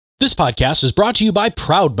This podcast is brought to you by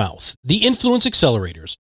Proudmouth, the Influence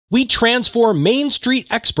Accelerators. We transform Main Street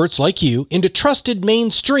experts like you into trusted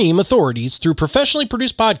mainstream authorities through professionally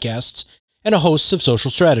produced podcasts and a host of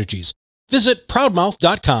social strategies. Visit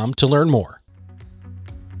proudmouth.com to learn more.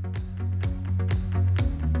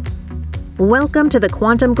 Welcome to the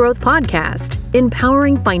Quantum Growth Podcast,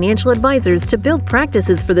 empowering financial advisors to build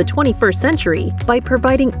practices for the 21st century by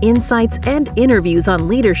providing insights and interviews on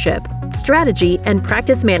leadership, strategy, and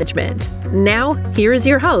practice management. Now, here is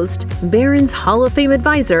your host, Barron's Hall of Fame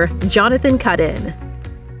advisor, Jonathan Kuttin.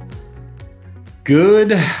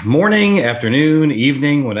 Good morning, afternoon,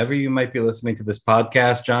 evening, whenever you might be listening to this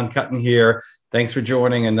podcast. John Kuttin here. Thanks for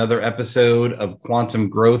joining another episode of Quantum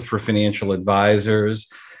Growth for Financial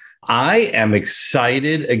Advisors. I am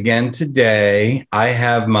excited again today. I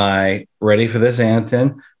have my, ready for this,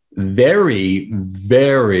 Anton, very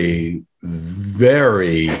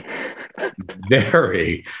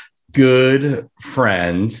good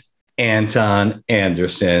friend, Anton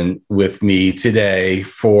Anderson, with me today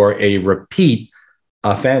for a repeat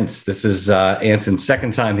offense. This is Anton's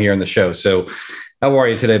second time here on the show. So how are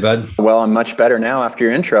you today, bud? Well, I'm much better now after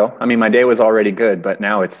your intro. I mean, my day was already good, but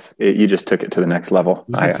now you just took it to the next level.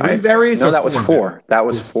 Was it three varies? No, that was four. That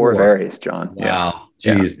was four varies, John. Wow.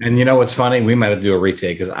 Yeah. Jeez. Yeah. And you know what's funny? We might have to do a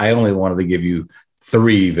retake because I only wanted to give you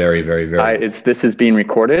three very. This is being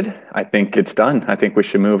recorded. I think it's done. I think we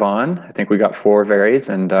should move on. I think we got four varies.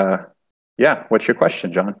 And what's your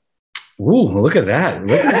question, John? Ooh, look at that.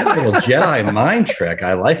 Look at that little Jedi mind trick.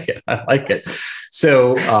 I like it.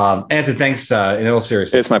 So, Anton, thanks. In all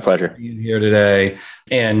seriousness, it's my pleasure being here today.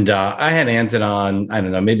 And I had Anton on, I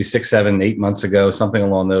don't know, maybe 6, 7, 8 months ago, something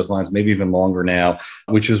along those lines, maybe even longer now,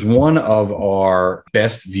 which is one of our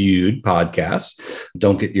best viewed podcasts.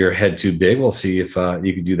 Don't get your head too big. We'll see if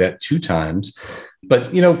you can do that 2 times.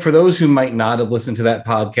 But, you know, for those who might not have listened to that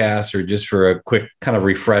podcast, or just for a quick kind of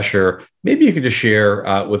refresher, maybe you could just share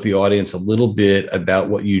with the audience a little bit about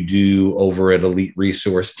what you do over at Elite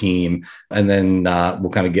Resource Team, and then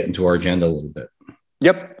we'll kind of get into our agenda a little bit.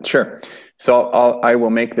 Yep, sure. So I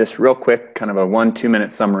will make this real quick, kind of a 1-2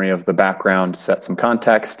 minute summary of the background, set some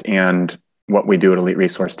context, and what we do at Elite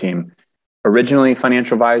Resource Team. Originally,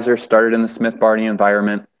 financial advisor, started in the Smith Barney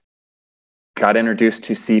environment. Got introduced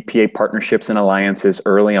to CPA partnerships and alliances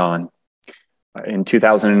early on. In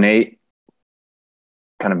 2008,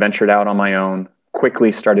 kind of ventured out on my own,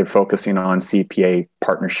 quickly started focusing on CPA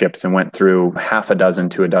partnerships and went through half a dozen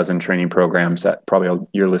to a dozen training programs that probably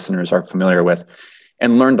your listeners are familiar with,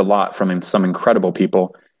 and learned a lot from some incredible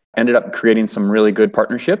people. Ended up creating some really good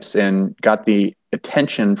partnerships and got the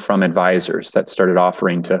attention from advisors that started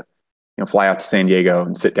offering to, fly out to San Diego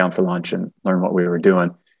and sit down for lunch and learn what we were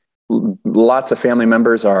doing. Lots of family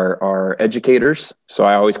members are educators. So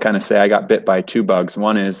I always kind of say I got bit by 2 bugs.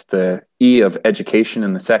 One is the E of education,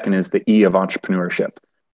 and the second is the E of entrepreneurship.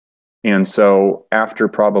 And so after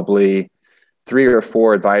probably 3 or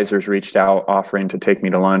 4 advisors reached out offering to take me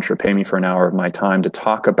to lunch or pay me for an hour of my time to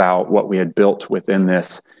talk about what we had built within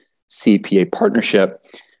this CPA partnership,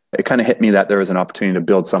 it kind of hit me that there was an opportunity to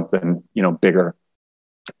build something, bigger.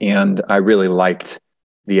 And I really liked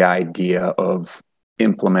the idea of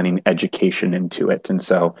implementing education into it. And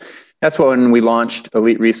so that's when we launched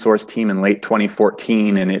Elite Resource Team in late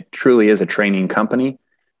 2014. And it truly is a training company.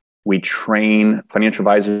 We train financial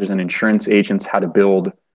advisors and insurance agents how to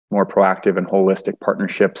build more proactive and holistic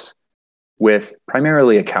partnerships with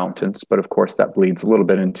primarily accountants, but of course that bleeds a little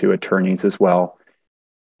bit into attorneys as well.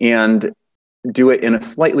 And do it in a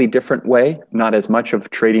slightly different way, not as much of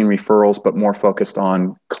trading referrals, but more focused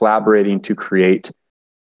on collaborating to create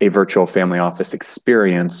a virtual family office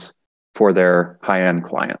experience for their high-end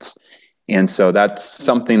clients. And so that's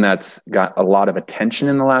something that's got a lot of attention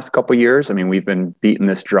in the last couple of years. I mean, we've been beating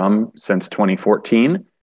this drum since 2014,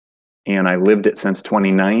 and I lived it since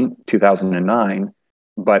 2009.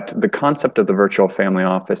 But the concept of the virtual family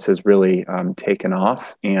office has really taken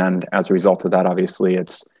off. And as a result of that, obviously,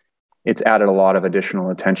 it's added a lot of additional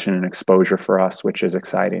attention and exposure for us, which is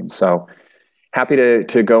exciting. So happy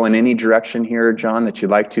to go in any direction here, John, that you'd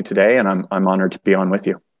like to today. And I'm honored to be on with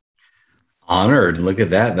you. Honored. Look at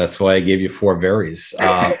that. That's why I gave you 4 varies.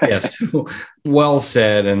 Yes. Well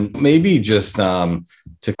said. And maybe just to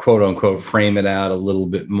quote unquote, frame it out a little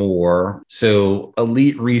bit more. So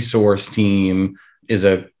Elite Resource Team is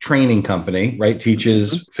a training company, right?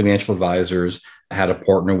 Teaches financial advisors how to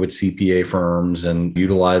partner with CPA firms and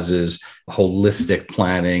utilizes holistic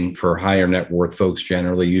planning for higher net worth folks,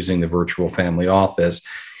 generally using the virtual family office.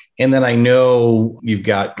 And then I know you've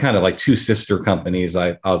got kind of like two sister companies,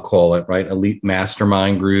 I'll call it, right? Elite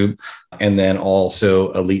Mastermind Group, and then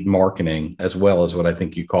also Elite Marketing, as well as what I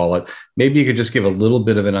think you call it. Maybe you could just give a little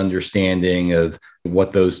bit of an understanding of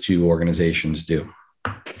what those two organizations do.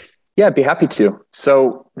 Yeah, I'd be happy to.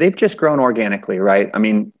 So they've just grown organically, right? I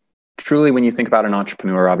mean, truly, when you think about an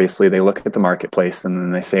entrepreneur, obviously they look at the marketplace and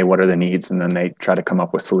then they say, what are the needs? And then they try to come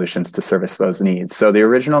up with solutions to service those needs. So the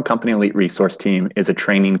original company, Elite Resource Team, is a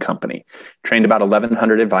training company, trained about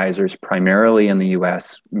 1,100 advisors, primarily in the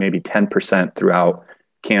US, maybe 10% throughout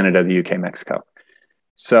Canada, the UK, Mexico.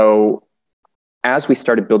 So as we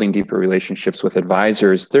started building deeper relationships with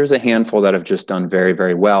advisors, there's a handful that have just done very,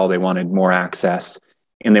 very well. They wanted more access,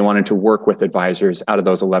 and they wanted to work with advisors out of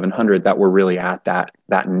those 1,100 that were really at that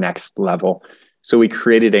next level. So we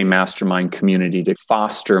created a mastermind community to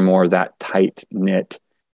foster more of that tight-knit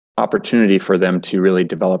opportunity for them to really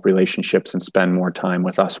develop relationships and spend more time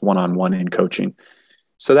with us one-on-one in coaching.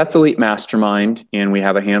 So that's Elite Mastermind, and we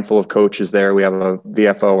have a handful of coaches there. We have a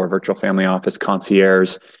VFO, or virtual family office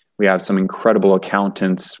concierge. We have some incredible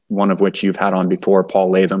accountants, one of which you've had on before,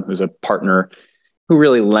 Paul Latham, who's a partner who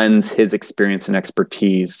really lends his experience and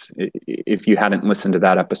expertise. If you hadn't listened to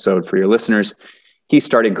that episode, for your listeners, he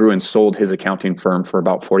started, grew, and sold his accounting firm for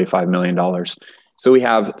about $45 million. So we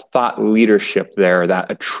have thought leadership there that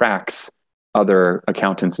attracts other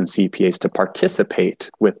accountants and CPAs to participate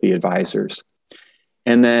with the advisors.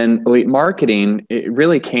 And then Elite Marketing, it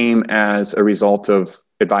really came as a result of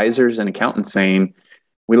advisors and accountants saying,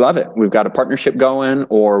 we love it. We've got a partnership going,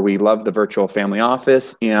 or we love the virtual family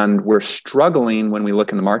office, and we're struggling when we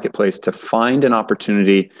look in the marketplace to find an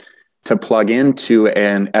opportunity to plug into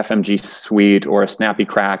an FMG Suite or a Snappy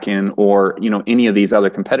Kraken or any of these other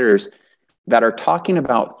competitors that are talking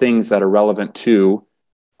about things that are relevant to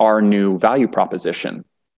our new value proposition.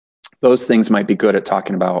 Those things might be good at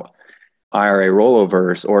talking about IRA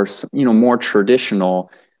rollovers or more traditional.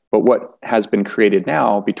 But what has been created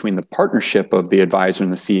now between the partnership of the advisor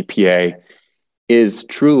and the CPA is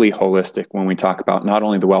truly holistic when we talk about not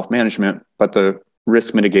only the wealth management, but the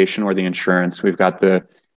risk mitigation or the insurance. We've got the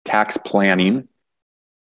tax planning,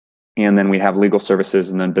 and then we have legal services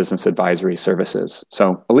and then business advisory services.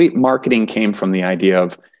 So Elite Marketing came from the idea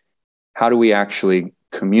of how do we actually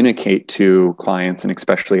communicate to clients, and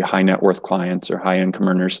especially high net worth clients or high income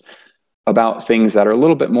earners, about things that are a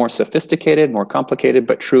little bit more sophisticated, more complicated,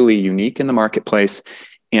 but truly unique in the marketplace,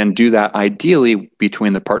 and do that ideally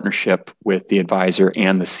between the partnership with the advisor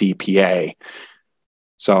and the CPA.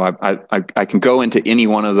 So I can go into any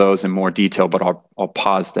one of those in more detail, but I'll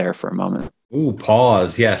pause there for a moment. Ooh,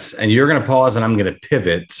 pause. Yes. And you're going to pause and I'm going to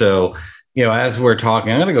pivot. So, as we're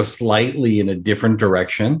talking, I'm going to go slightly in a different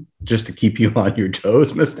direction just to keep you on your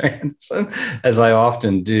toes, Mr. Anderson, as I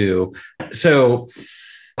often do. So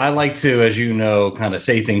I like to, as you know, kind of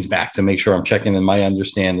say things back to make sure I'm checking in my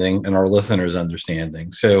understanding and our listeners'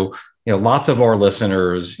 understanding. So, lots of our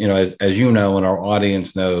listeners, as you know, and our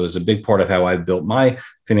audience knows, a big part of how I've built my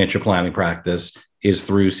financial planning practice is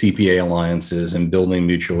through CPA alliances and building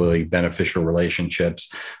mutually beneficial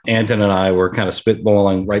relationships. Anton and I were kind of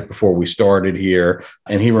spitballing right before we started here.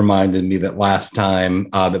 And he reminded me that last time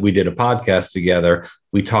that we did a podcast together,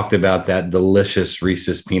 we talked about that delicious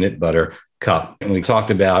Reese's peanut butter cup. And we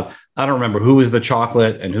talked about, I don't remember who was the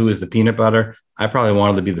chocolate and who was the peanut butter. I probably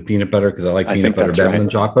wanted to be the peanut butter because I like peanut butter better than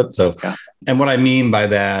chocolate. So, yeah. And what I mean by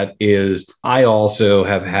that is I also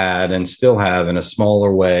have had and still have in a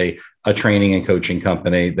smaller way, a training and coaching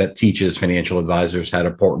company that teaches financial advisors how to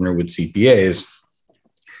partner with CPAs.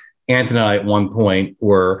 Anton and I at one point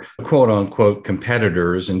were quote unquote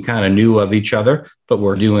competitors and kind of knew of each other, but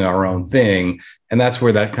we're doing our own thing. And that's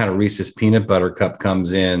where that kind of Reese's peanut butter cup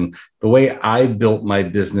comes in. The way I built my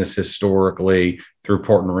business historically through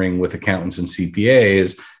partnering with accountants and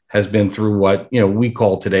CPAs has been through what we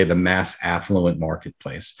call today the mass affluent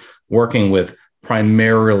marketplace, working with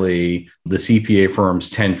primarily the CPA firm's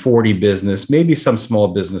 1040 business, maybe some small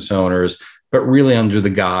business owners, but really under the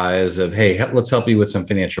guise of, hey, let's help you with some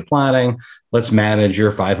financial planning. Let's manage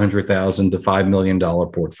your $500,000 to $5 million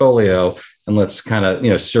portfolio. And let's kind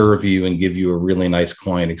of, serve you and give you a really nice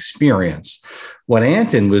client experience. What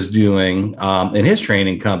Anton was doing in his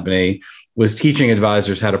training company was teaching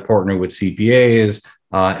advisors how to partner with CPAs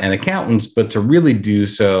and accountants, but to really do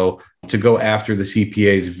so to go after the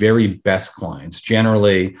CPA's very best clients,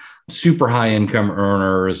 generally super high income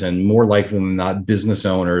earners and more likely than not business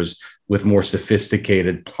owners with more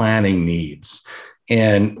sophisticated planning needs.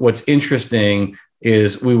 And what's interesting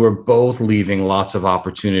is we were both leaving lots of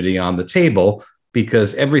opportunity on the table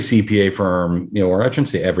because every CPA firm, or I shouldn't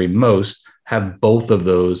say every, most have both of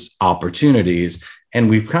those opportunities. And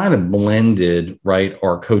we've kind of blended, right,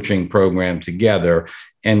 our coaching program together.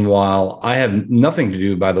 And while I have nothing to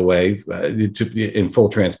do, by the way, in full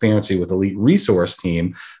transparency with Elite Resource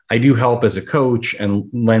Team, I do help as a coach and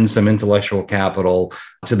lend some intellectual capital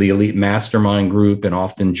to the Elite Mastermind group and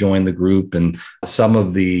often join the group. And some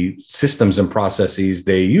of the systems and processes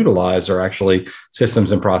they utilize are actually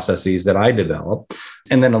systems and processes that I developed.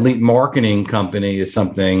 And then Elite Marketing Company is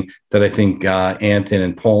something that I think Anton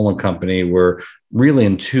and Paul and company were really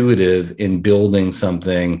intuitive in building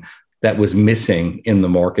something that was missing in the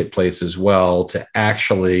marketplace as well, to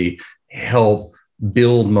actually help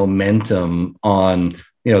build momentum on,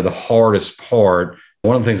 the hardest part.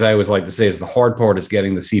 One of the things I always like to say is the hard part is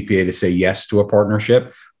getting the CPA to say yes to a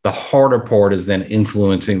partnership. The harder part is then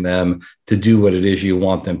influencing them to do what it is you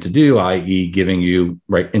want them to do, i.e. giving you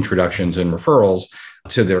introductions and referrals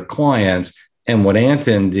to their clients. And what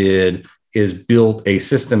Anton did is build a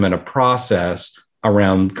system and a process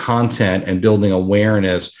around content and building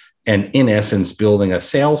awareness, and in essence, building a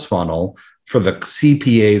sales funnel for the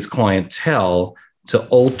CPA's clientele to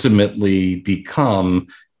ultimately become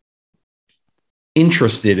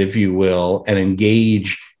interested, if you will, and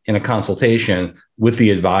engage in a consultation with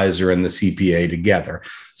the advisor and the CPA together.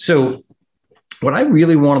 So what I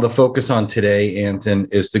really wanted to focus on today, Anton,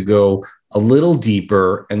 is to go a little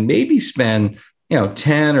deeper and maybe spend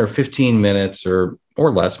 10 or 15 minutes or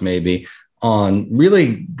less maybe on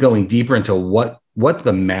really going deeper into what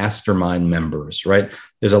the mastermind members, right?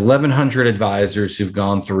 There's 1,100 advisors who've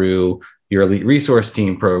gone through your Elite Resource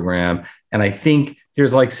Team program. And I think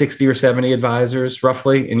there's like 60 or 70 advisors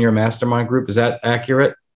roughly in your mastermind group. Is that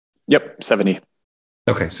accurate? Yep, 70.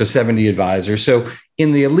 Okay, so 70 advisors. So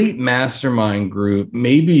in the Elite Mastermind group,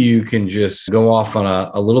 maybe you can just go off on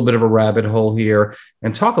a little bit of a rabbit hole here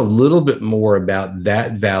and talk a little bit more about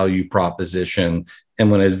that value proposition. And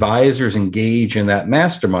when advisors engage in that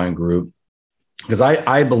mastermind group, because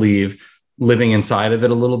I believe, living inside of it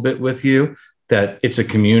a little bit with you, that it's a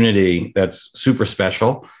community that's super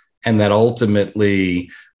special and that ultimately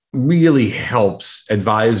really helps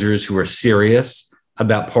advisors who are serious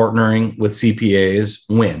about partnering with CPAs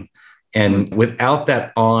win. And without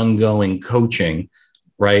that ongoing coaching,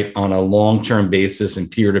 right, on a long-term basis and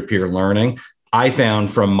peer-to-peer learning, I found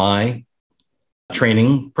from my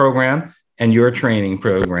training program and your training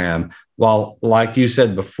program, while, like you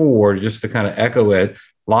said before, just to kind of echo it,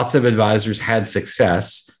 lots of advisors had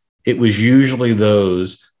success. It was usually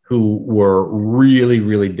those who were really,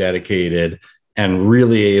 really dedicated and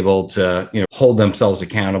really able to, hold themselves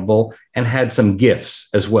accountable and had some gifts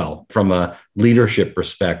as well from a leadership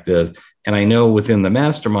perspective. And I know within the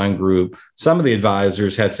mastermind group, some of the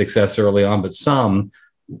advisors had success early on, but some,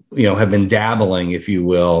 have been dabbling, if you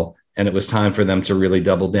will, and it was time for them to really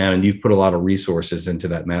double down. And you've put a lot of resources into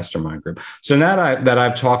that mastermind group. So now that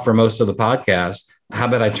I've talked for most of the podcast, how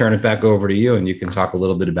about I turn it back over to you and you can talk a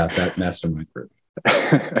little bit about that mastermind group?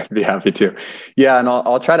 I'd be happy to. Yeah, and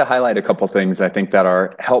I'll try to highlight a couple things I think that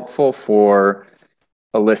are helpful for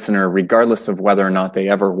a listener, regardless of whether or not they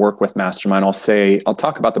ever work with Mastermind. I'll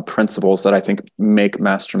talk about the principles that I think make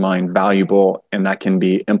Mastermind valuable and that can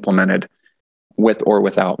be implemented with or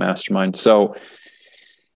without Mastermind. So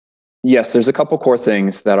yes, there's a couple core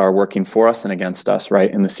things that are working for us and against us,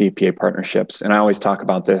 right, in the CPA partnerships. And I always talk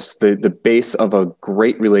about this. The base of a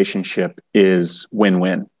great relationship is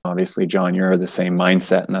win-win. Obviously, John, you're the same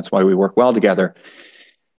mindset, and that's why we work well together.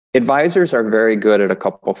 Advisors are very good at a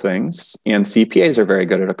couple things, and CPAs are very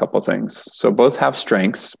good at a couple things. So both have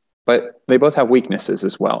strengths, but they both have weaknesses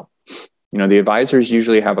as well. The advisors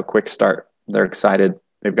usually have a quick start. They're excited.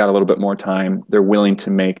 They've got a little bit more time. They're willing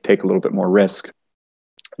to take a little bit more risk.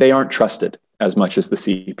 They aren't trusted as much as the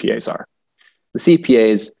CPAs are. The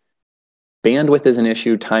CPAs, bandwidth is an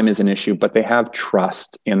issue, time is an issue, but they have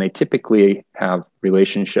trust and they typically have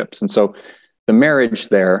relationships. And so the marriage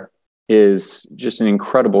there is just an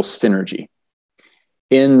incredible synergy.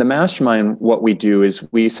 In the mastermind, what we do is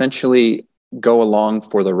we essentially go along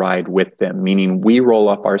for the ride with them, meaning we roll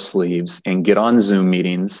up our sleeves and get on Zoom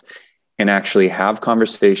meetings and actually have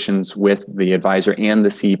conversations with the advisor and the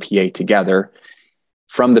CPA together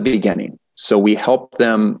from the beginning. So we help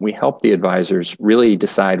the advisors really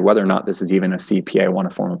decide whether or not this is even a CPA I want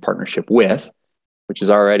to form a partnership with, which is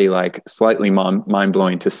already like slightly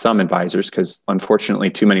mind-blowing to some advisors, because unfortunately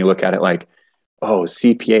too many look at it like, oh,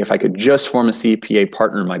 CPA, if I could just form a CPA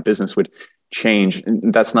partner, my business would change.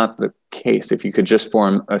 And that's not the case. If you could just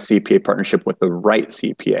form a CPA partnership with the right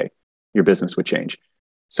CPA, your business would change.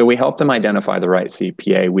 So we help them identify the right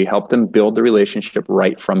CPA. We help them build the relationship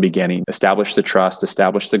right from beginning, establish the trust,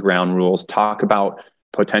 establish the ground rules, talk about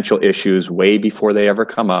potential issues way before they ever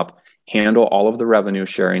come up, handle all of the revenue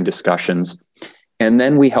sharing discussions. And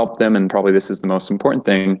then we help them, and probably this is the most important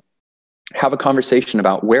thing, have a conversation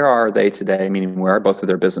about where are they today, meaning where are both of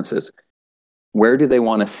their businesses? Where do they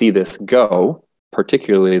want to see this go,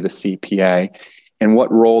 particularly the CPA? And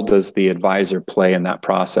what role does the advisor play in that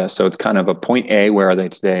process? So it's kind of a point A, where are they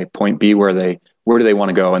today? Point B, where do they want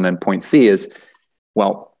to go? And then point C is,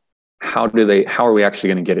 well, how are we actually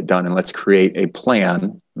going to get it done? And let's create a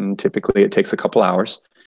plan. And typically it takes a couple hours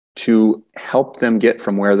to help them get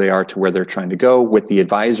from where they are to where they're trying to go, with the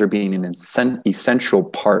advisor being an essential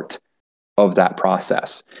part of that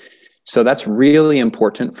process. So that's really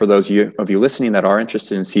important for those of you listening that are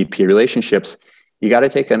interested in CPA relationships. You got to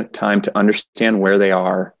take time to understand where they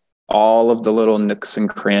are, all of the little nooks and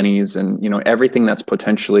crannies, and everything that's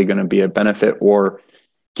potentially going to be a benefit or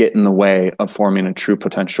get in the way of forming the true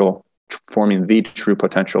potential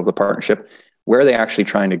of the partnership. Where are they actually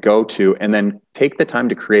trying to go to? And then take the time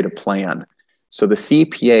to create a plan. So the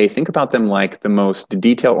CPA, think about them like the most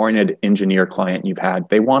detail-oriented engineer client you've had.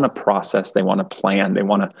 They want a process, they want a plan, they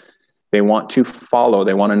want to follow,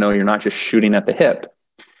 they want to know you're not just shooting at the hip.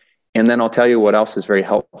 And then I'll tell you what else is very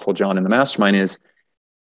helpful, John, in the mastermind is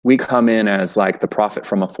we come in as like the prophet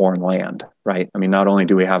from a foreign land, right? I mean, not only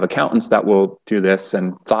do we have accountants that will do this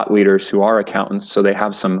and thought leaders who are accountants, so they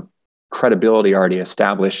have some credibility already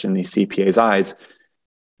established in these CPA's eyes,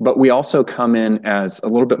 but we also come in as a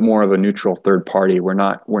little bit more of a neutral third party. We're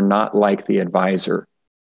not like the advisor.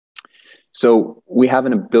 So we have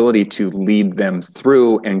an ability to lead them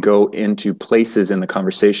through and go into places in the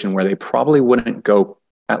conversation where they probably wouldn't go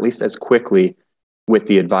at least as quickly with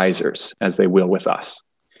the advisors as they will with us.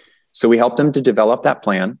 So we help them to develop that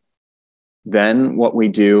plan. Then what we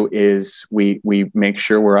do is we make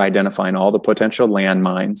sure we're identifying all the potential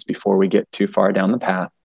landmines before we get too far down the path.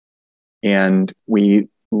 And we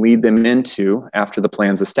lead them into, after the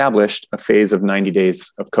plan's established, a phase of 90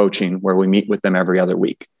 days of coaching where we meet with them every other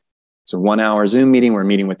week. It's a 1-hour Zoom meeting. We're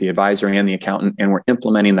meeting with the advisor and the accountant, and we're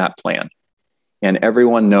implementing that plan. And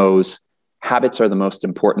everyone knows habits are the most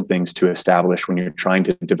important things to establish when you're trying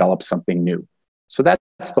to develop something new. So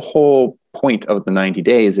that's the whole point of the 90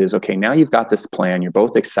 days is, okay, now you've got this plan. You're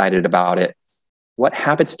both excited about it. What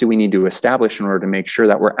habits do we need to establish in order to make sure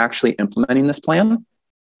that we're actually implementing this plan?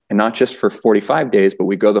 And not just for 45 days, but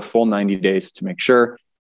we go the full 90 days to make sure,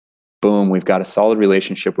 boom, we've got a solid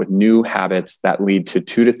relationship with new habits that lead to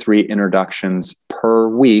 2 to 3 introductions per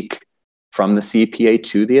week from the CPA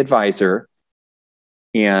to the advisor.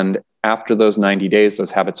 And after those 90 days,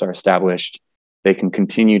 those habits are established, they can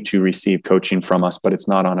continue to receive coaching from us, but it's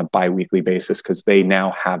not on a bi-weekly basis because they now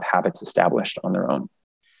have habits established on their own.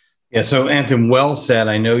 Yeah. So Anton, well said.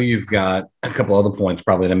 I know you've got a couple other points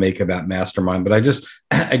probably to make about Mastermind, but I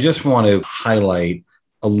just want to highlight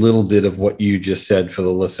a little bit of what you just said for the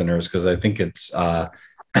listeners, because I think it's, I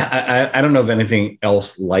don't know of anything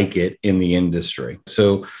else like it in the industry.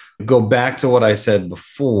 So go back to what I said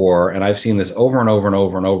before, and I've seen this over and over and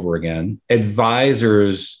over and over again.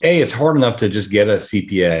 Advisors, it's hard enough to just get a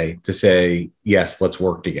CPA to say, yes, let's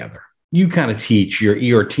work together. You kind of teach your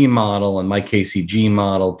ERT model, and my KCG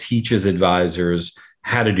model teaches advisors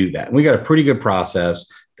how to do that. And we got a pretty good process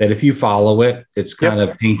that if you follow it, it's kind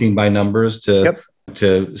of painting by numbers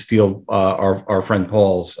to steal our friend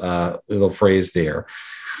Paul's little phrase there.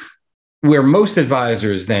 Where most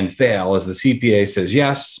advisors then fail is the CPA says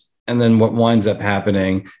yes. And then what winds up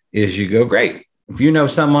happening is you go, great. If you know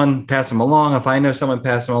someone, pass them along. If I know someone,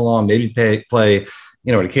 pass them along. Maybe play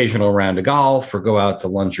an occasional round of golf, or go out to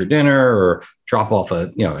lunch or dinner, or drop off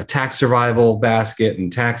a tax survival basket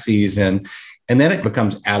and tax season. And then it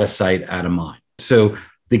becomes out of sight, out of mind. So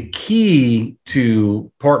the key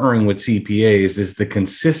to partnering with CPAs is the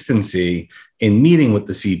consistency in meeting with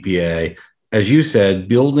the CPA. As you said,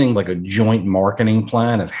 building like a joint marketing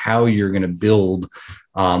plan of how you're going to build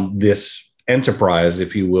this enterprise,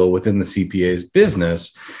 if you will, within the CPA's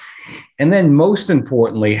business. And then most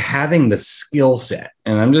importantly, having the skill set.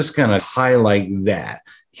 And I'm just going to highlight that.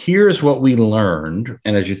 Here's what we learned.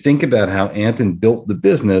 And as you think about how Anton built the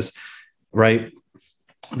business, right,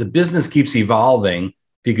 the business keeps evolving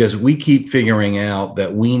because we keep figuring out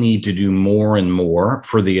that we need to do more and more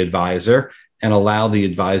for the advisor and allow the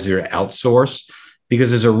advisor to outsource,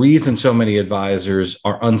 because there's a reason so many advisors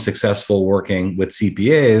are unsuccessful working with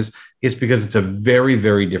CPAs is because it's a very,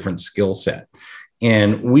 very different skill set.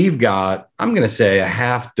 And we've got, I'm going to say, a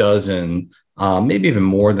half dozen, maybe even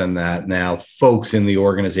more than that now, folks in the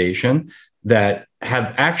organization that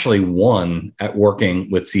have actually won at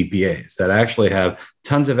working with CPAs, that actually have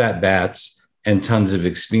tons of at-bats and tons of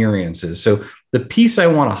experiences. So the piece I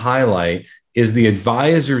want to highlight is the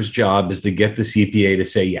advisor's job is to get the CPA to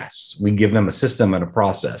say yes. We give them a system and a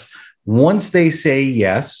process. Once they say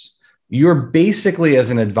yes, you're basically, as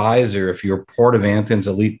an advisor, if you're part of Anthon's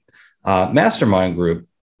elite mastermind group,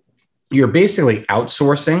 you're basically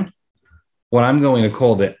outsourcing what I'm going to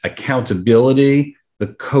call the accountability, the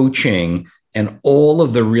coaching, and all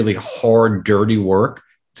of the really hard, dirty work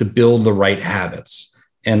to build the right habits.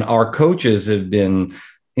 And our coaches have been,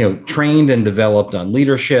 trained and developed on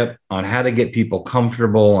leadership, on how to get people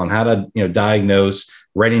comfortable, on how to, diagnose,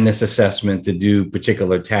 readiness assessment to do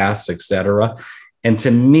particular tasks, et cetera. And to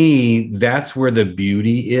me, that's where the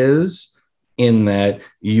beauty is, in that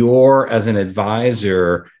you're, as an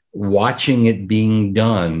advisor, watching it being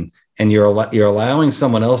done, and you're allowing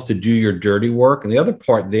someone else to do your dirty work. And the other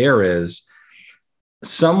part there is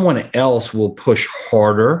someone else will push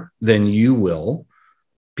harder than you will,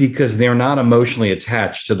 because they're not emotionally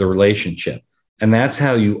attached to the relationship. And that's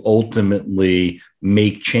how you ultimately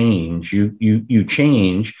make change. You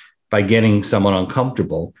change by getting someone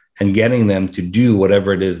uncomfortable and getting them to do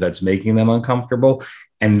whatever it is that's making them uncomfortable.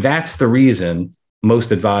 And that's the reason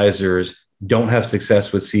most advisors don't have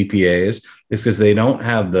success with CPAs, is because they don't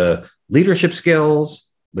have the leadership skills,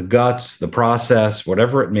 the guts, the process,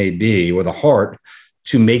 whatever it may be, or the heart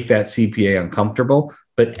to make that CPA uncomfortable.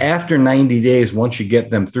 But after 90 days, once you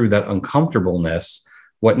get them through that uncomfortableness,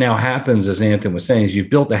 what now happens, as Anthon was saying, is you've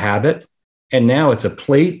built a habit, and now it's a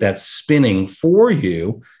plate that's spinning for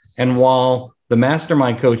you. And while the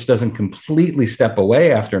mastermind coach doesn't completely step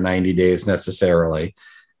away after 90 days necessarily,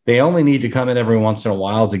 they only need to come in every once in a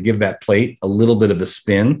while to give that plate a little bit of a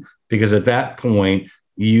spin, because at that point,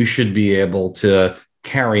 you should be able to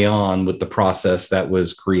carry on with the process that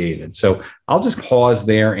was created. So I'll just pause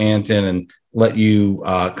there, Anthon, and let you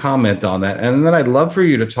comment on that. And then I'd love for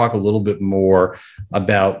you to talk a little bit more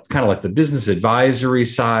about kind of like the business advisory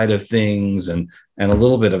side of things, and a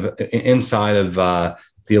little bit of inside of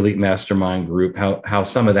the Elite Mastermind Group, how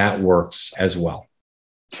some of that works as well.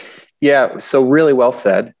 Yeah, so really well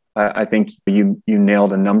said. I think you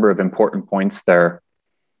nailed a number of important points there.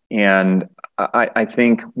 And I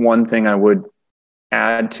think one thing I would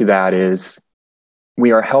add to that is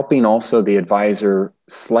we are helping also the advisor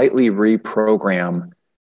slightly reprogram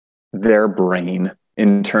their brain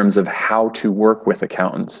in terms of how to work with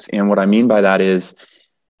accountants. And what I mean by that is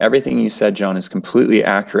everything you said, John, is completely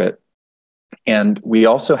accurate. And we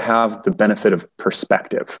also have the benefit of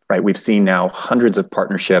perspective, right? We've seen now hundreds of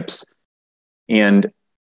partnerships, and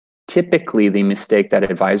typically the mistake that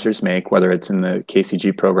advisors make, whether it's in the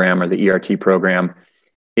KCG program or the ERT program,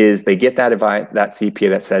 is they get that CPA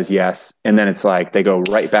that says yes, and then it's like they go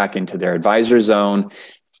right back into their advisor zone.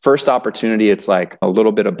 First opportunity, it's like a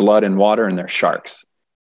little bit of blood and water, and they're sharks.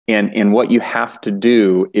 And what you have to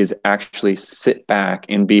do is actually sit back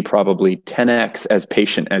and be probably 10x as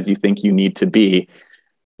patient as you think you need to be,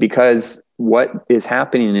 because what is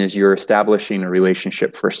happening is you're establishing a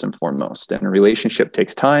relationship first and foremost. And a relationship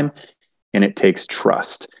takes time, and it takes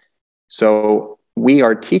trust. So we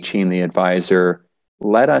are teaching the advisor,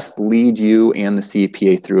 let us lead you and the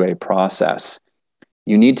CPA through a process.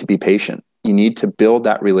 You need to be patient. You need to build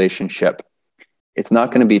that relationship. It's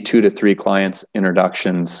not going to be 2 to 3 clients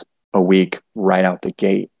introductions a week right out the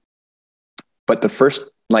gate. But the first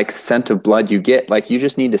scent of blood you get, you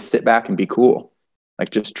just need to sit back and be cool.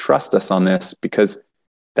 Just trust us on this, because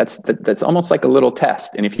that's almost like a little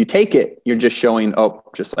test. And if you take it, you're just showing,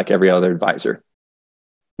 just like every other advisor.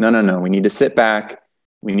 No. We need to sit back.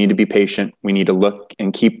 We need to be patient. We need to look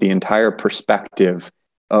and keep the entire perspective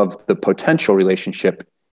of the potential relationship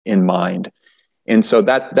in mind. And so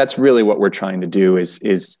that's really what we're trying to do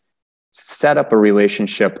is set up a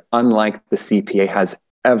relationship unlike the CPA has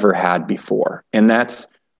ever had before. And that's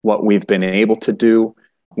what we've been able to do,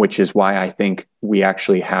 which is why I think we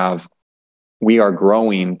are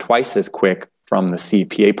growing twice as quick from the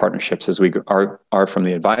CPA partnerships as we are from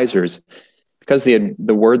the advisors, because the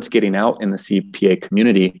word's getting out in the CPA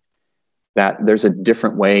community that there's a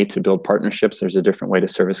different way to build partnerships. There's a different way to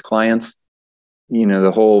service clients.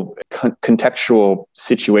 The whole contextual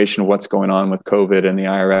situation of what's going on with COVID and the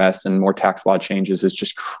IRS and more tax law changes is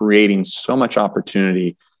just creating so much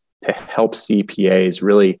opportunity to help CPAs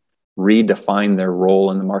really redefine their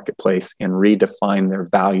role in the marketplace and redefine their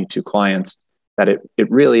value to clients, that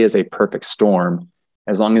it really is a perfect storm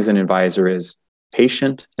as long as an advisor is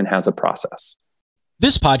patient and has a process.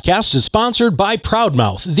 This podcast is sponsored by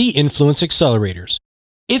Proudmouth, the Influence Accelerators.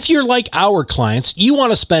 If you're like our clients, you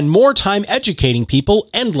want to spend more time educating people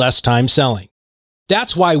and less time selling.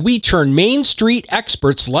 That's why we turn Main Street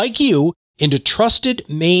experts like you into trusted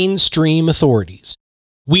mainstream authorities.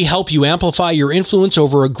 We help you amplify your influence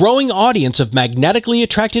over a growing audience of magnetically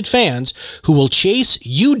attracted fans who will chase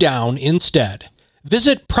you down instead.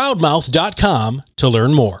 Visit proudmouth.com to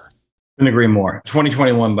learn more. Couldn't agree more.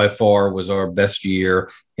 2021 by far was our best year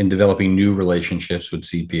in developing new relationships with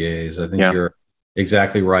CPAs. I think you're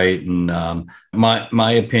exactly right. And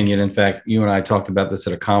my opinion, in fact, you and I talked about this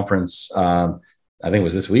at a conference, I think it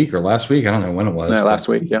was this week or last week. I don't know when it was. No, last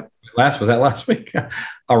week, yeah. Was that last week?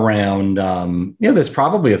 Around, there's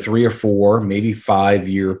probably a 3 or 4, maybe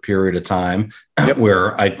 5-year period of time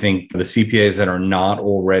where I think the CPAs that are not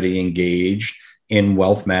already engaged in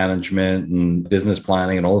wealth management and business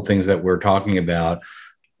planning and all the things that we're talking about,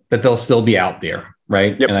 but they'll still be out there,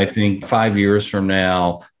 right? And I think 5 years from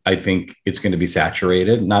now, I think it's going to be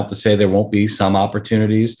saturated. Not to say there won't be some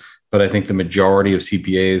opportunities, but I think the majority of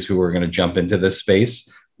CPAs who are going to jump into this space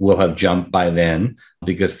will have jumped by then,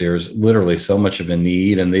 because there's literally so much of a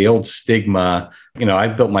need. And the old stigma, I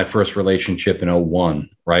built my first relationship in 2001,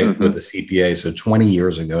 right? With the CPA. So 20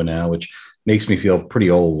 years ago now, which makes me feel pretty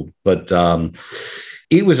old, but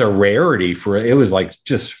it was a rarity it was like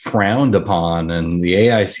just frowned upon. And the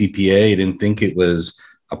AICPA didn't think it was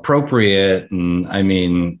appropriate. And I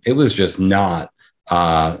mean, it was just not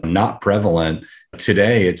prevalent.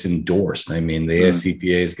 Today, it's endorsed. I mean, the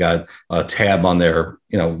AICPA's got a tab on their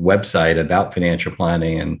website about financial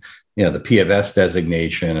planning and the PFS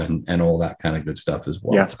designation and all that kind of good stuff as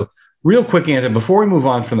well. So real quick, Anthony, before we move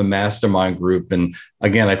on from the mastermind group, and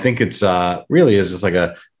again, I think it's really is just like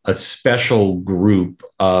a special group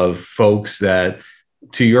of folks that,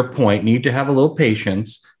 to your point, need to have a little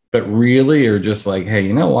patience, but really are just like, hey,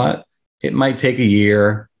 you know what? It might take a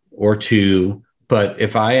year or two, but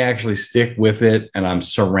if I actually stick with it and I'm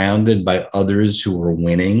surrounded by others who are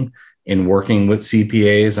winning in working with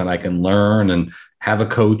CPAs, and I can learn and have a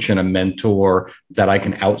coach and a mentor that I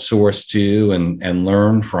can outsource to and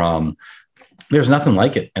learn from, there's nothing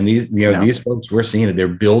like it. And these folks, we're seeing it, they're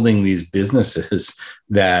building these businesses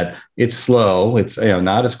that it's slow. It's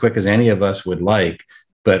not as quick as any of us would like,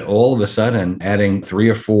 but all of a sudden adding 3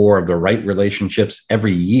 or 4 of the right relationships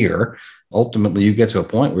every year, ultimately you get to a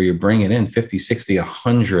point where you're bringing in 50, 60,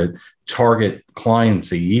 100 target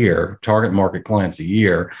clients a year, target market clients a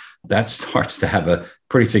year. That starts to have a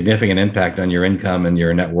pretty significant impact on your income and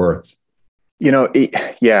your net worth.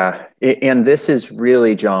 And this is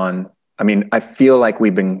really, John, I mean, I feel like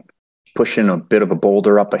we've been pushing a bit of a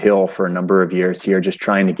boulder up a hill for a number of years here, just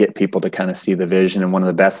trying to get people to kind of see the vision. And one of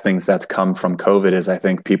the best things that's come from COVID is, I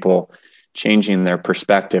think, people changing their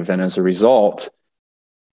perspective. And as a result,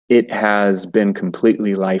 it has been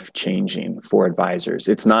completely life-changing for advisors.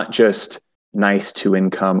 It's not just nice to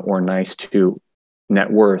income or nice to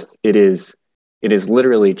net worth. It is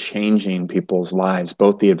literally changing people's lives,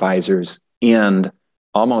 both the advisors and,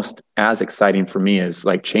 almost as exciting for me, is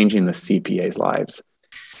like changing the CPA's lives.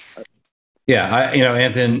 Yeah,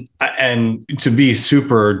 Anthony, and to be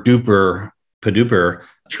super duper paduper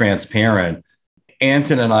transparent,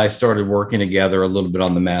 Anton and I started working together a little bit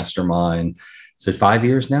on the mastermind. Is it 5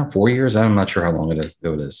 years now? 4 years? I'm not sure how long ago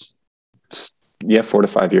it is. Yeah, 4 to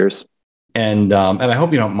 5 years. And I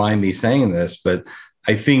hope you don't mind me saying this, but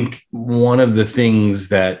I think one of the things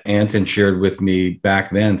that Anton shared with me back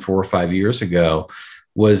then, 4 or 5 years ago,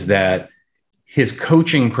 was that his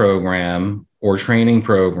coaching program or training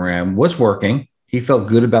program was working. He felt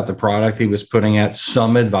good about the product he was putting out.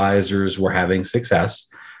 Some advisors were having success,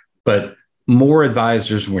 but more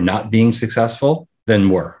advisors were not being successful than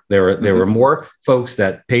were. There were more folks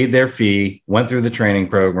that paid their fee, went through the training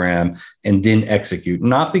program, and didn't execute.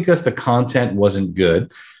 Not because the content wasn't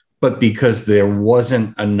good, but because there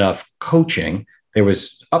wasn't enough coaching. There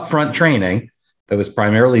was upfront training that was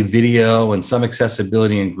primarily video and some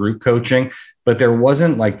accessibility and group coaching, but there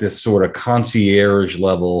wasn't like this sort of concierge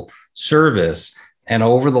level service. And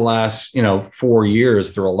over the last, 4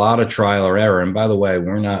 years, through a lot of trial or error, and by the way,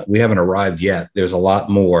 we haven't arrived yet. There's a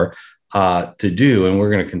lot more to do, and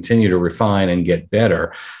we're going to continue to refine and get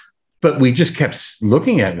better. But we just kept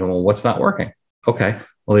looking at, well, what's not working? Okay.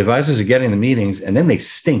 Well, the advisors are getting the meetings, and then they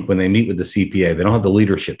stink when they meet with the CPA. They don't have the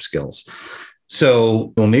leadership skills.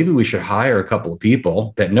 So, well, maybe we should hire a couple of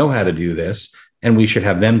people that know how to do this, and we should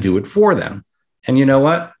have them do it for them. And you know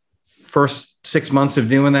what? First 6 months of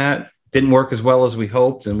doing that didn't work as well as we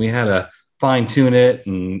hoped, and we had to fine tune it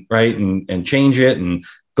and change it and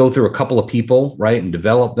go through a couple of people, right, and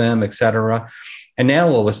develop them, et cetera. And now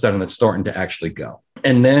all of a sudden it's starting to actually go.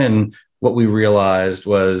 And then what we realized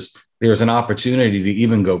was there's an opportunity to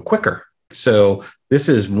even go quicker. So this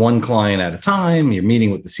is one client at a time. You're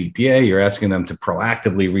meeting with the CPA. You're asking them to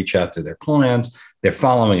proactively reach out to their clients. They're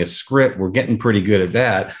following a script. We're getting pretty good at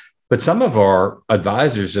that. But some of our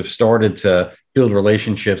advisors have started to build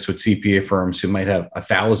relationships with CPA firms who might have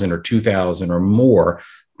 1,000 or 2,000 or more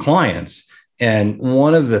clients. And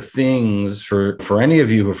one of the things for any of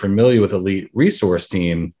you who are familiar with Elite Resource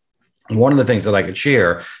Team, one of the things that I could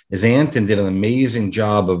share is Anton did an amazing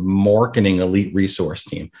job of marketing Elite Resource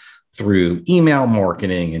Team through email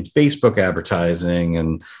marketing and Facebook advertising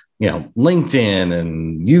and LinkedIn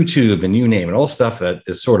and YouTube and you name it, all stuff that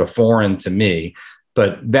is sort of foreign to me.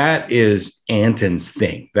 But that is Anton's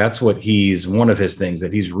thing. That's one of his things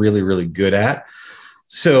that he's really, really good at.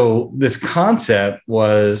 So this concept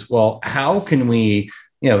was, well, how can we,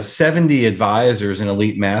 70 advisors in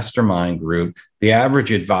Elite Mastermind Group, the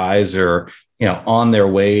average advisor, on their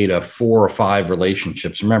way to 4 or 5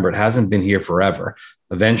 relationships. Remember, it hasn't been here forever.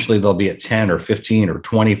 Eventually they'll be at 10 or 15 or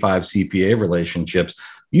 25 CPA relationships.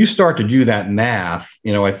 You start to do that math.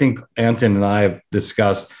 I think Anton and I have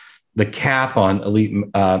discussed the cap on Elite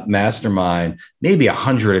Mastermind, maybe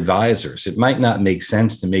 100 advisors. It might not make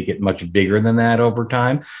sense to make it much bigger than that over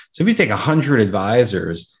time. So if you take 100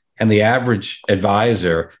 advisors and the average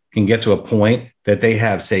advisor can get to a point that they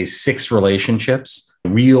have, say, 6 relationships,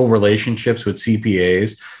 real relationships with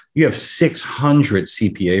CPAs, you have 600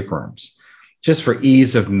 CPA firms. Just for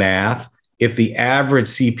ease of math, if the average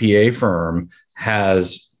CPA firm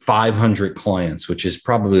has 500 clients, which is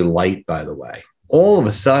probably light, by the way, all of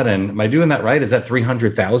a sudden, am I doing that right? Is that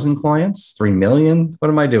 300,000 clients? 3 million? What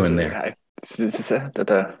am I doing there?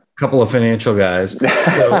 A couple of financial guys.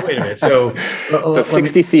 So, wait a minute. So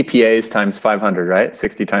 60 CPAs times 500, right?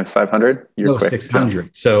 60 times 500? You're quick.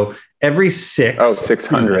 600. So every 6. Oh,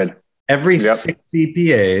 600. Every 6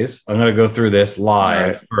 CPAs, I'm going to go through this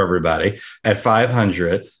live for everybody, at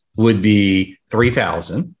 500 would be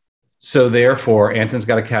 3,000. So therefore, Anton's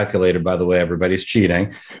got a calculator, by the way, everybody's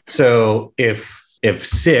cheating. So if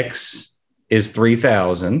 6 is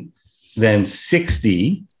 3,000, then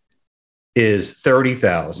 60 is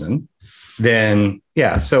 30,000, then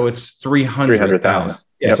so it's 300,000.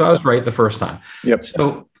 Yeah, so I was right the first time. Yep.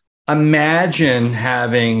 So imagine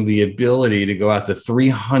having the ability to go out to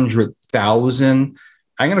 300,000,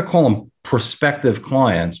 I'm going to call them prospective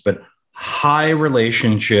clients, but high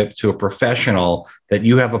relationship to a professional that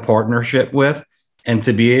you have a partnership with, and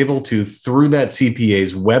to be able to, through that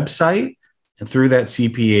CPA's website and through that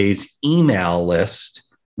CPA's email list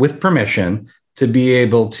with permission, to be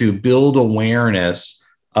able to build awareness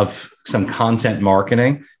of some content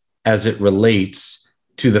marketing as it relates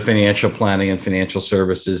to the financial planning and financial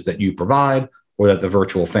services that you provide, or that the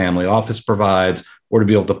virtual family office provides, or to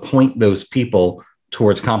be able to point those people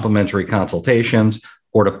towards complimentary consultations,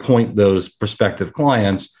 or to point those prospective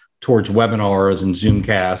clients towards webinars and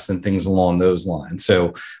Zoomcasts and things along those lines.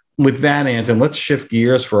 So with that, Anton, let's shift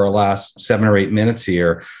gears for our last 7 or 8 minutes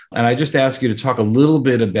here. And I just ask you to talk a little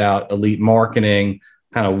bit about Elite Marketing,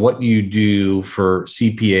 kind of what you do for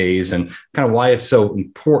CPAs and kind of why it's so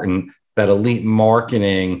important that Elite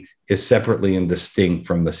Marketing is separately and distinct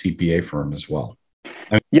from the CPA firm as well.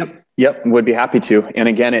 Yep, would be happy to. And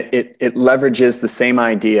again, it leverages the same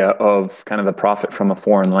idea of kind of the profit from a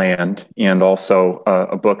foreign land, and also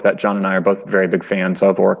a book that John and I are both very big fans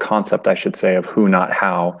of, or a concept, I should say, of who, not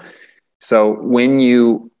how. So when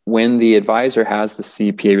the advisor has the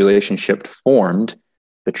CPA relationship formed,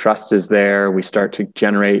 the trust is there. We start to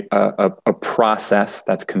generate a process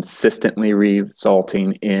that's consistently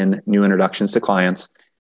resulting in new introductions to clients.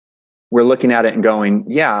 We're looking at it and going,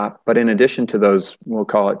 but in addition to those, we'll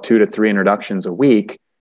call it 2 to 3 introductions a week,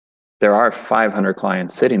 there are 500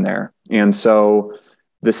 clients sitting there. And so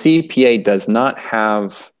the CPA does not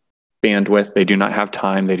have bandwidth. They do not have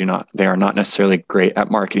time. They are not necessarily great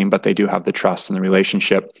at marketing, but they do have the trust and the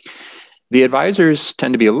relationship. The advisors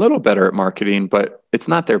tend to be a little better at marketing, but it's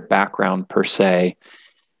not their background per se.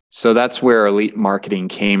 So that's where Elite Marketing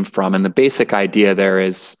came from. And the basic idea there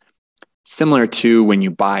is similar to when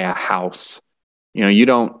you buy a house. You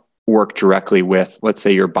don't work directly with, let's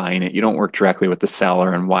say you're buying it, you don't work directly with the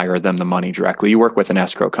seller and wire them the money directly. You work with an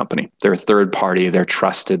escrow company. They're a third party, they're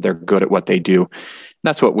trusted, they're good at what they do.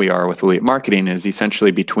 That's what we are with Elite Marketing, is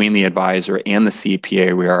essentially between the advisor and the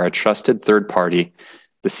CPA, we are a trusted third party.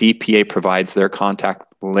 The CPA provides their contact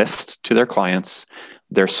list to their clients,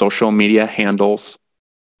 their social media handles,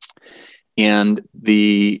 and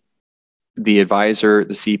the advisor,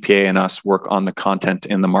 the CPA, and us work on the content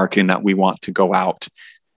and the marketing that we want to go out.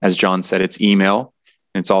 As John said, it's email.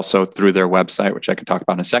 It's also through their website, which I can talk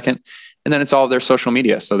about in a second. And then it's all their social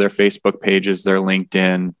media. So their Facebook pages, their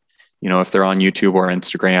LinkedIn, if they're on YouTube or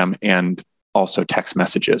Instagram, and also text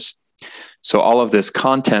messages. So all of this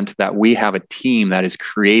content that we have a team that is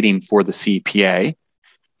creating for the CPA,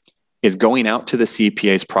 is going out to the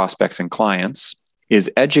CPA's prospects and clients, is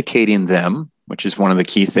educating them, which is one of the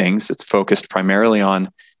key things. It's focused primarily on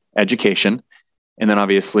education. And then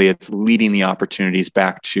obviously it's leading the opportunities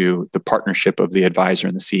back to the partnership of the advisor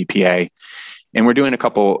and the CPA. And we're doing a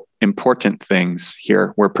couple important things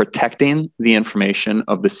here. We're protecting the information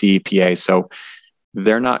of the CPA. So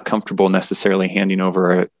they're not comfortable necessarily handing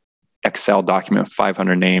over an Excel document of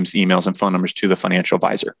 500 names, emails, and phone numbers to the financial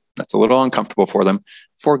advisor. That's a little uncomfortable for them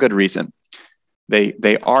for good reason.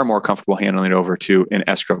 They are more comfortable handing it over to an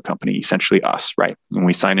escrow company, essentially us, right? And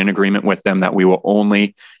we sign an agreement with them that we will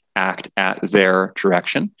only act at their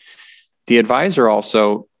direction. The advisor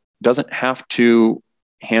also doesn't have to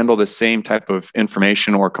handle the same type of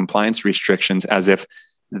information or compliance restrictions as if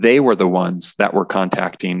they were the ones that were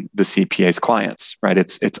contacting the CPA's clients, right?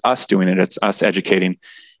 It's us doing it. It's us educating.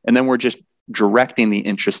 And then we're just directing the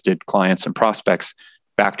interested clients and prospects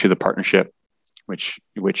back to the partnership, which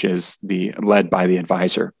is led by the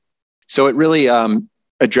advisor. So it really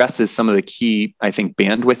addresses some of the key, I think,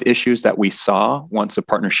 bandwidth issues that we saw once a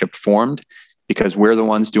partnership formed, because we're the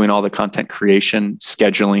ones doing all the content creation,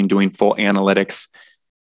 scheduling, doing full analytics.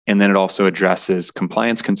 And then it also addresses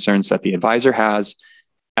compliance concerns that the advisor has,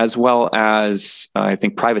 as well as, I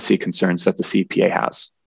think, privacy concerns that the CPA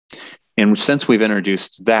has. And since we've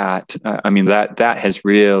introduced that, that has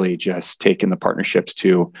really just taken the partnerships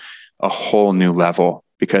to a whole new level,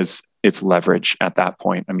 because it's leverage at that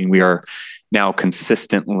point. I mean, we are now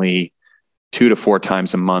consistently 2 to 4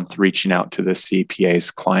 times a month reaching out to the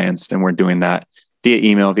CPA's clients. And we're doing that via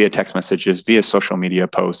email, via text messages, via social media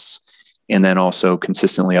posts, and then also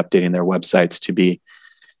consistently updating their websites to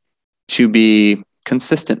be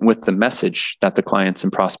consistent with the message that the clients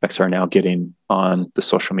and prospects are now getting on the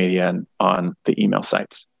social media and on the email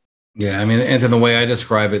sites. Yeah, I mean, and the way I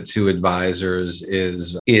describe it to advisors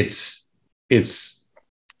is it's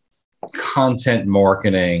content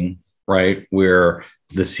marketing, right? Where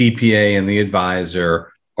the CPA and the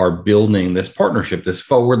advisor are building this partnership, this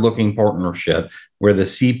forward-looking partnership, where the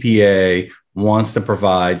CPA wants to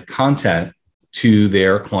provide content to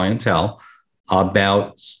their clientele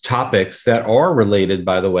about topics that are related,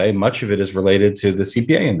 by the way, much of it is related to the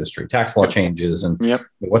CPA industry, tax law changes and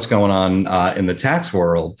what's going on in the tax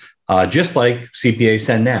world, just like CPA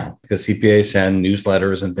send now, because CPA send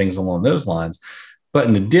newsletters and things along those lines. But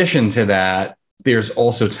in addition to that, there's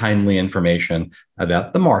also timely information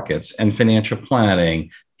about the markets and financial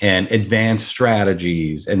planning and advanced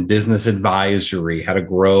strategies and business advisory, how to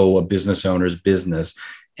grow a business owner's business,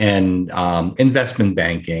 and investment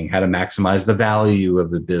banking, how to maximize the value of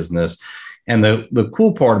the business. And the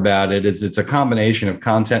cool part about it is it's a combination of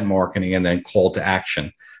content marketing and then call to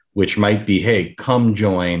action, which might be, hey, come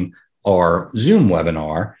join our Zoom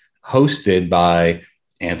webinar hosted by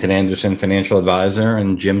Anton Anderson, financial advisor,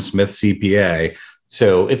 and Jim Smith, CPA.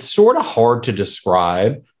 So it's sort of hard to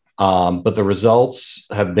describe, but the results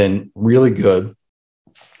have been really good.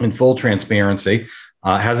 In full transparency,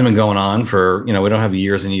 hasn't been going on for, we don't have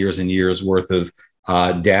years and years and years worth of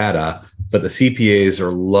data, but the CPAs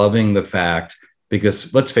are loving the fact,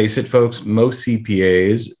 because let's face it, folks, most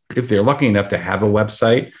CPAs, if they're lucky enough to have a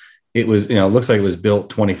website, it was, it looks like it was built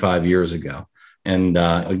 25 years ago. And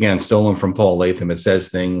again, stolen from Paul Latham, it says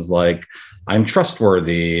things like, I'm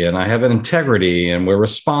trustworthy and I have an integrity and we're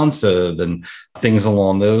responsive and things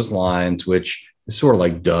along those lines, which is sort of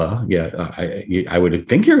like, duh. Yeah, I would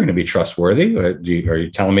think you're going to be trustworthy. Are you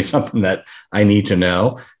telling me something that I need to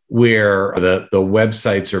know? Where the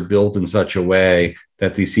websites are built in such a way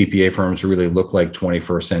that these CPA firms really look like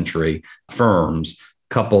 21st century firms.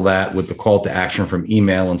 Couple that with the call to action from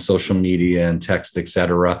email and social media and text, et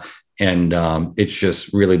cetera. And it's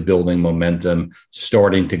just really building momentum,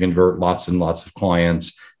 starting to convert lots and lots of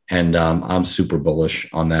clients. And I'm super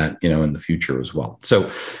bullish on that, in the future as well. So,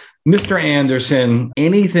 Mr. Anderson,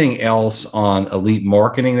 anything else on elite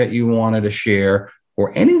marketing that you wanted to share,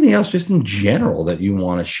 or anything else just in general that you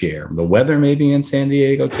want to share? The weather maybe in San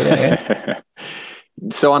Diego today?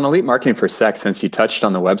 So on elite marketing for SEC, since you touched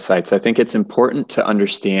on the websites, I think it's important to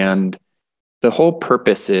understand the whole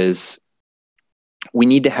purpose is we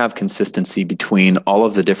need to have consistency between all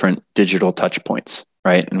of the different digital touch points,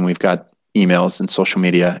 right? And we've got emails and social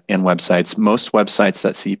media and websites. Most websites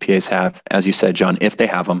that CPAs have, as you said, John, if they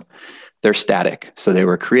have them, they're static. So they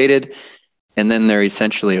were created and then they're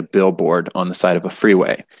essentially a billboard on the side of a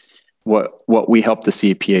freeway. What we help the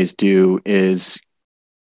CPAs do is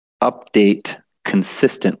update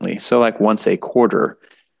consistently. So like once a quarter,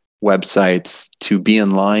 websites to be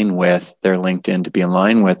in line with their LinkedIn, to be in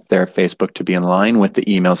line with their Facebook, to be in line with the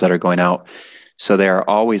emails that are going out. So they are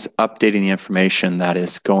always updating the information that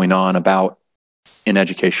is going on about an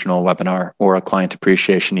educational webinar or a client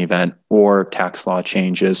appreciation event or tax law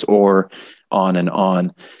changes or on and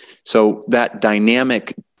on. So that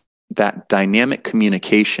dynamic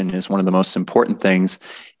communication is one of the most important things.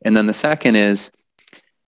 And then the second is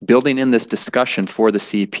building in this discussion for the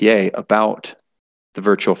CPA about the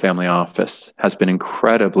virtual family office has been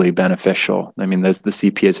incredibly beneficial. I mean, the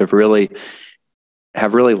CPAs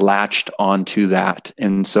have really latched onto that.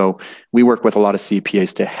 And so we work with a lot of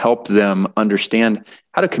CPAs to help them understand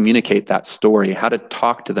how to communicate that story, how to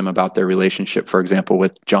talk to them about their relationship, for example,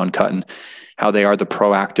 with John Cutton, how they are the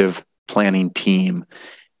proactive planning team,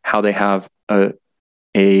 how they have a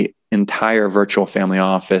entire virtual family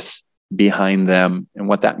office behind them, and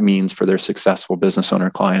what that means for their successful business owner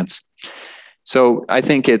clients. So I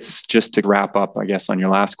think it's, just to wrap up, I guess, on your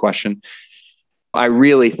last question, I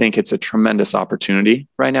really think it's a tremendous opportunity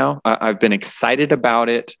right now. I've been excited about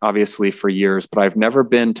it, obviously, for years, but I've never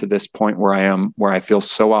been to this point where I feel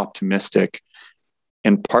so optimistic.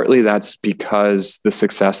 And partly that's because the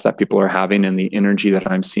success that people are having and the energy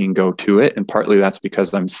that I'm seeing go to it. And partly that's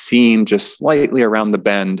because I'm seeing just slightly around the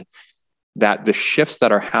bend that the shifts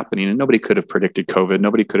that are happening, and nobody could have predicted COVID.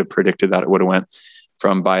 Nobody could have predicted that it would have went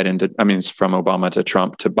from Obama to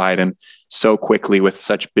Trump to Biden so quickly with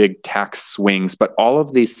such big tax swings. But all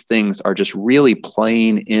of these things are just really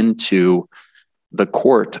playing into the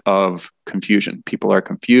court of confusion. People are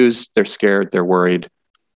confused, they're scared, they're worried.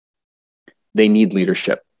 They need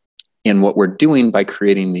leadership. And what we're doing by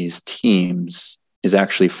creating these teams is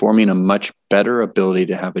actually forming a much better ability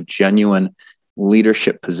to have a genuine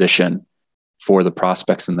leadership position for the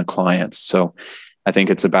prospects and the clients. So I think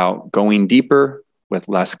it's about going deeper with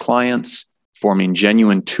less clients, forming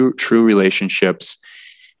genuine, true relationships,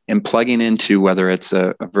 and plugging into whether it's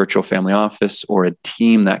a virtual family office or a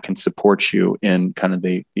team that can support you in kind of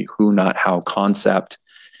the who, not how concept.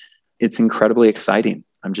 It's incredibly exciting.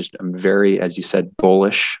 I'm very, as you said,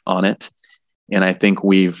 bullish on it. And I think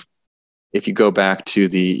if you go back to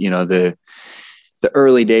the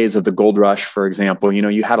early days of the gold rush, for example,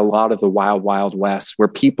 you had a lot of the wild, wild west where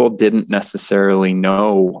people didn't necessarily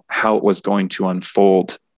know how it was going to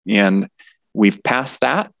unfold. And we've passed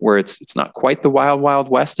that, where it's not quite the wild, wild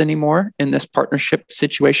west anymore in this partnership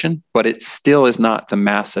situation, but it still is not the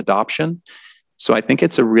mass adoption. So I think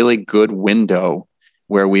it's a really good window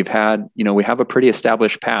where we have a pretty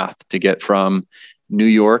established path to get from New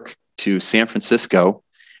York to San Francisco.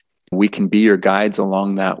 We can be your guides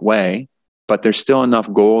along that way, but there's still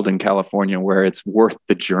enough gold in California where it's worth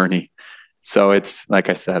the journey. So it's, like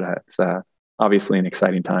I said, it's obviously an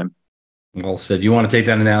exciting time. Well said. You want to take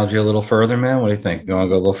that analogy a little further, man? What do you think? You want to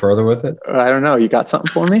go a little further with it? I don't know. You got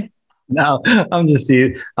something for me? No, I'm just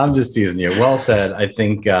teasing you. Well said. I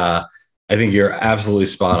think you're absolutely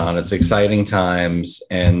spot on. It's exciting times,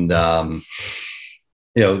 and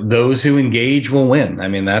those who engage will win. I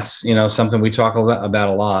mean, that's something we talk about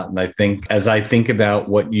a lot. And I think as I think about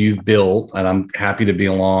what you've built, and I'm happy to be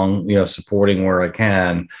along, supporting where I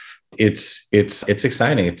can. It's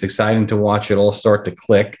exciting. It's exciting to watch it all start to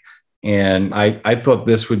click. And I thought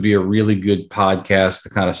this would be a really good podcast to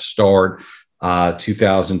kind of start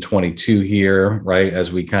 2022 here, right?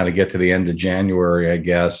 As we kind of get to the end of January, I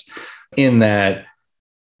guess, in that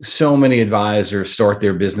so many advisors start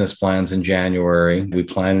their business plans in January. We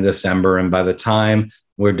plan in December. And by the time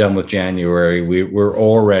we're done with January, we're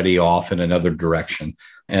already off in another direction.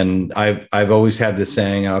 And I've always had this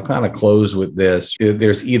saying, and I'll kind of close with this.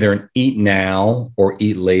 There's either an eat now or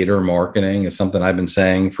eat later marketing. It's something I've been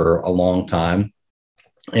saying for a long time.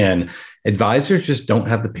 And advisors just don't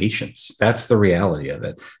have the patience. That's the reality of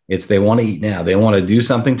it. It's they want to eat now. They want to do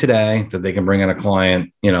something today that they can bring in a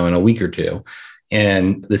client, in a week or two.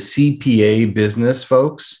 And the CPA business,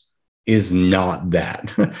 folks, is not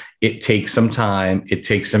that. It takes some time. It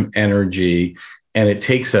takes some energy. And it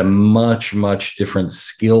takes a much, much different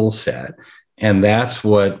skill set. And that's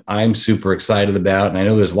what I'm super excited about. And I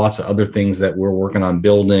know there's lots of other things that we're working on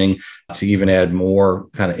building to even add more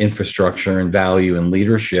kind of infrastructure and value and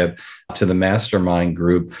leadership to the mastermind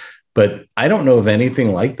group. But I don't know of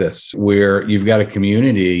anything like this where you've got a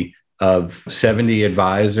community of 70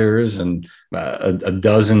 advisors and a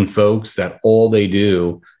dozen folks that all they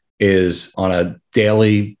do is on a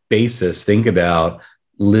daily basis think about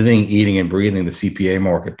living, eating, and breathing the CPA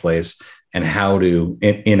marketplace and how to,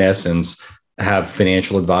 in essence, have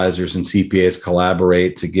financial advisors and CPAs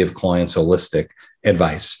collaborate to give clients holistic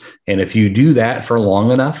advice. And if you do that for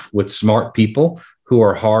long enough with smart people who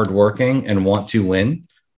are hardworking and want to win,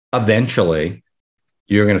 eventually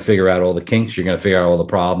You're going to figure out all the kinks. You're going to figure out all the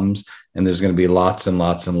problems. And there's going to be lots and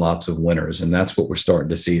lots and lots of winners. And that's what we're starting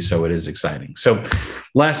to see. So it is exciting. So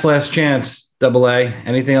last chance, AA.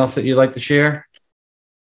 Anything else that you'd like to share?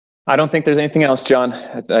 I don't think there's anything else, John.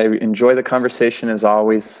 I enjoy the conversation as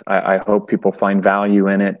always. I hope people find value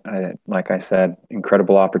in it. Like I said,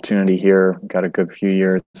 incredible opportunity here. Got a good few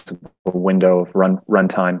years, a window of run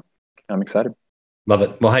time. I'm excited. Love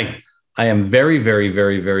it. Well, hey, I am very, very,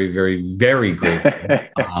 very, very, very, very grateful.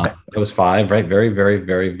 That was 5, right? Very, very,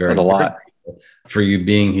 very, very. That's a lot. For you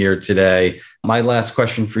being here today. My last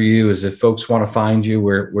question for you is, if folks want to find you,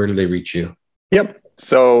 where do they reach you? Yep.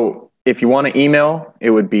 So if you want to email, it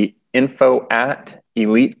would be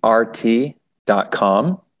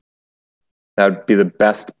info@elitert.com. That would be the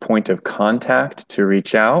best point of contact to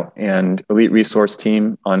reach out, and Elite Resource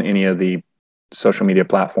Team on any of the social media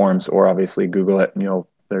platforms, or obviously Google it.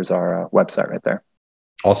 There's our website right there.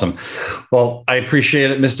 Awesome. Well, I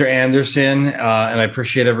appreciate it, Mr. Anderson, and I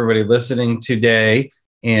appreciate everybody listening today.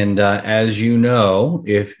 And as you know,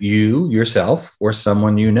 if you yourself or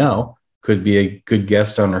someone you know could be a good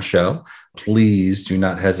guest on our show, please do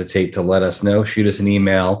not hesitate to let us know. Shoot us an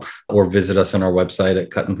email or visit us on our website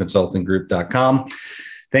at cuttonconsultinggroup.com.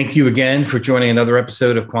 Thank you again for joining another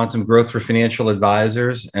episode of Quantum Growth for Financial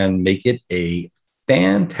Advisors, and make it a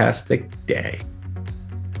fantastic day.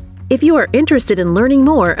 If you are interested in learning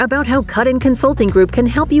more about how Cutton Consulting Group can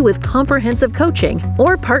help you with comprehensive coaching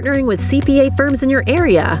or partnering with CPA firms in your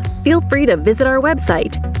area, feel free to visit our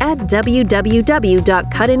website at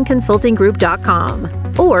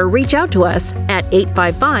www.cuttonconsultinggroup.com or reach out to us at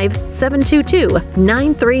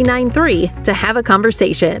 855-722-9393 to have a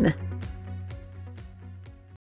conversation.